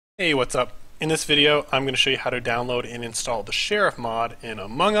Hey, what's up? In this video, I'm going to show you how to download and install the Sheriff mod in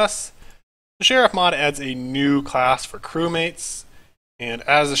Among Us. The Sheriff mod adds a new class for crewmates, and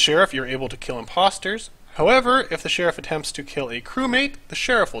as a Sheriff, you're able to kill imposters. However, if the Sheriff attempts to kill a crewmate, the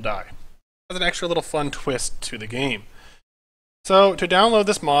Sheriff will die. That's an extra little fun twist to the game. So, to download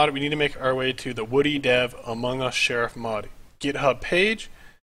this mod, we need to make our way to the Woody Dev Among Us Sheriff mod GitHub page.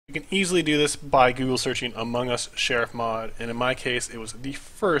 You can easily do this by Google searching Among Us Sheriff mod, and in my case, it was the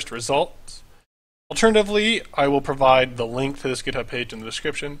first result. Alternatively, I will provide the link to this GitHub page in the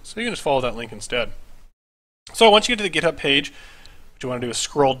description, so you can just follow that link instead. So once you get to the GitHub page, what you want to do is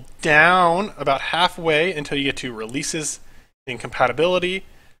scroll down about halfway until you get to Releases and Compatibility.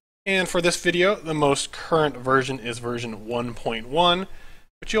 And for this video, the most current version is version 1.1,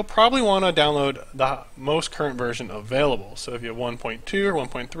 but you'll probably want to download the most current version available. So if you have 1.2 or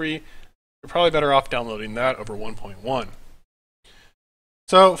 1.3, you're probably better off downloading that over 1.1.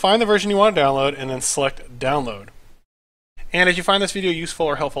 So find the version you want to download and then select Download. And if you find this video useful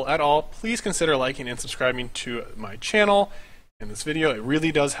or helpful at all, please consider liking and subscribing to my channel in this video. It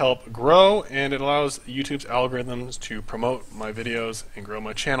really does help grow, and it allows YouTube's algorithms to promote my videos and grow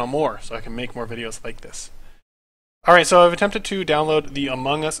my channel more so I can make more videos like this. Alright, so I've attempted to download the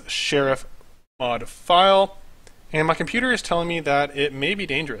Among Us Sheriff mod file, and my computer is telling me that it may be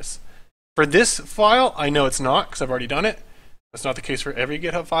dangerous. For this file, I know it's not because I've already done it. That's not the case for every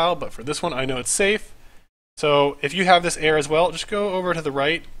GitHub file, but for this one, I know it's safe. So if you have this error as well, just go over to the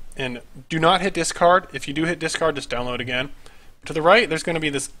right and do not hit discard. If you do hit discard, just download again. To the right, there's going to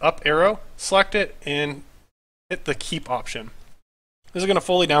be this up arrow. Select it and hit the keep option. This is going to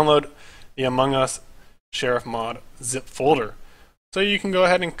fully download the Among Us Sheriff mod zip folder. So you can go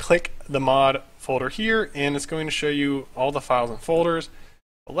ahead and click the mod folder here, and it's going to show you all the files and folders.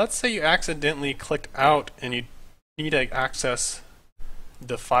 But let's say you accidentally clicked out and you need to access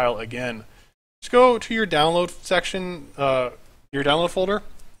the file again. Just go to your download section, your download folder,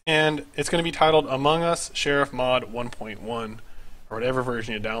 and it's going to be titled Among Us Sheriff Mod 1.1 or whatever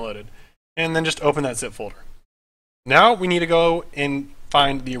version you downloaded, and then just open that zip folder. Now we need to go and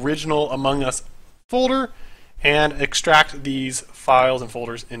find the original Among Us folder and extract these files and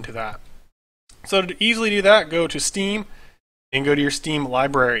folders into that. So to easily do that, go to Steam and go to your Steam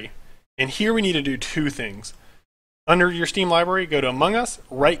library. And here we need to do two things. Under your Steam library, go to Among Us,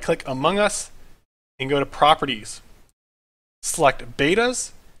 right-click Among Us, and go to Properties. Select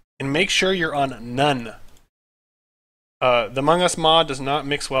Betas, and make sure you're on None. The Among Us mod does not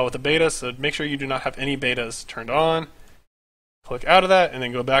mix well with the beta, so make sure you do not have any betas turned on. Click out of that, and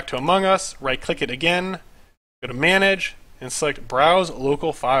then go back to Among Us, right-click it again, go to Manage, and select Browse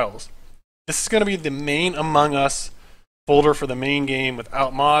Local Files. This is going to be the main Among Us folder for the main game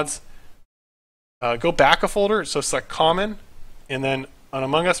without mods. Go back a folder, so select Common, and then on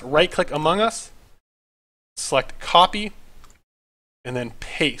Among Us, right-click Among Us, select Copy, and then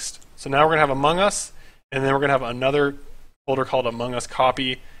Paste. So now we're going to have Among Us, and then we're going to have another folder called Among Us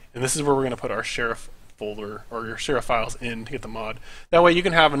Copy, and this is where we're going to put our Sheriff folder or your Sheriff files in to get the mod. That way you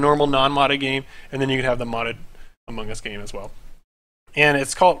can have a normal non-modded game, and then you can have the modded Among Us game as well. And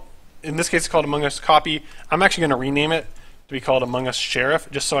it's called, in this case, it's called Among Us Copy. I'm actually going to rename it to be called Among Us Sheriff,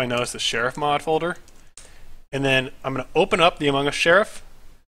 just so I know it's the Sheriff mod folder. And then I'm going to open up the Among Us Sheriff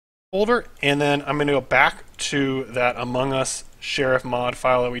folder, and then I'm going to go back to that Among Us Sheriff mod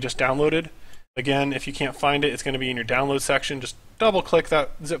file that we just downloaded. Again, if you can't find it, it's going to be in your download section. Just double-click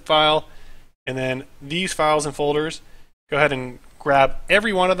that zip file, and then these files and folders, go ahead and grab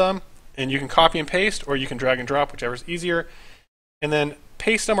every one of them, and you can copy and paste, or you can drag and drop, whichever is easier, and then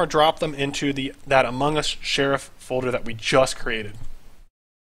paste them or drop them into that Among Us Sheriff folder that we just created.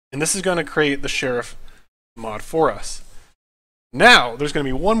 And this is going to create the Sheriff mod for us. Now, there's going to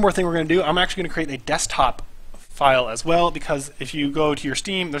be one more thing we're going to do. I'm actually going to create a desktop file as well, because if you go to your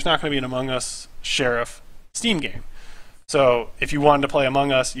Steam, there's not going to be an Among Us Sheriff Steam game. So if you wanted to play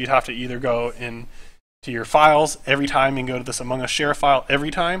Among Us, you'd have to either go into your files every time and go to this Among Us Sheriff file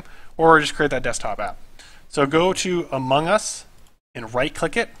every time, or just create that desktop app. So go to Among Us and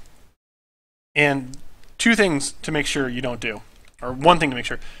right-click it. And two things to make sure you don't do, or one thing to make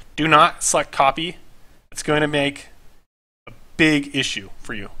sure. Do not select copy. It's going to make a big issue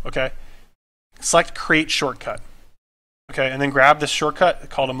for you, okay? Select Create Shortcut. Okay, and then grab this shortcut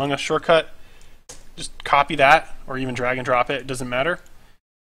called Among Us Shortcut. Just copy that, or even drag and drop it, it doesn't matter.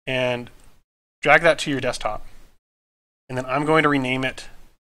 And drag that to your desktop. And then I'm going to rename it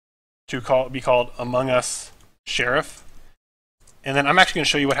to be called Among Us Sheriff. And then I'm actually going to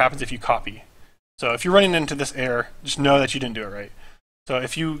show you what happens if you copy. So if you're running into this error, just know that you didn't do it right. So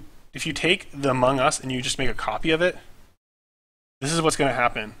if you take the Among Us and you just make a copy of it, this is what's going to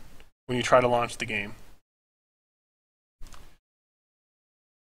happen. when you try to launch the game.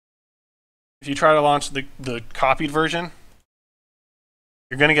 If you try to launch the copied version,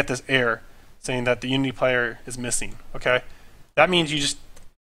 you're going to get this error saying that the Unity player is missing. Okay, that means you just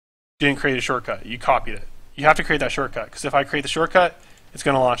didn't create a shortcut. You copied it. You have to create that shortcut, because if I create the shortcut, it's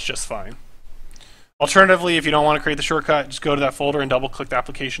going to launch just fine. Alternatively, if you don't want to create the shortcut, just go to that folder and double-click the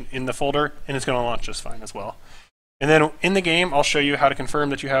application in the folder, and it's going to launch just fine as well. And then in the game, I'll show you how to confirm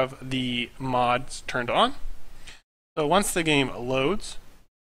that you have the mods turned on. So once the game loads,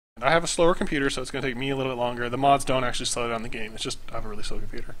 and I have a slower computer, so it's going to take me a little bit longer. The mods don't actually slow down the game. It's just I have a really slow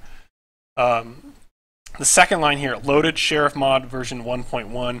computer. The second line here, loaded Sheriff mod version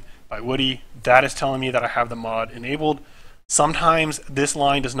 1.1 by Woody, that is telling me that I have the mod enabled. Sometimes this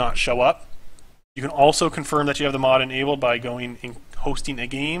line does not show up. You can also confirm that you have the mod enabled by going and hosting a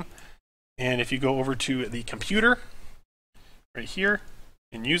game. And if you go over to the computer, right here,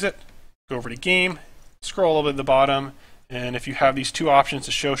 and use it, go over to game, scroll over to the bottom, and if you have these two options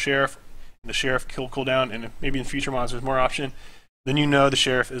to show Sheriff and the Sheriff kill cooldown, and maybe in future mods there's more option, then you know the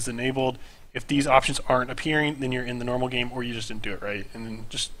Sheriff is enabled. If these options aren't appearing, then you're in the normal game, or you just didn't do it right, and then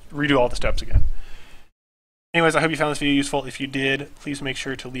just redo all the steps again. Anyways, I hope you found this video useful. If you did, please make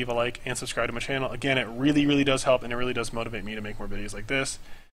sure to leave a like and subscribe to my channel. Again, it really, really does help, and it really does motivate me to make more videos like this.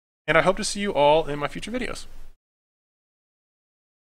 And I hope to see you all in my future videos.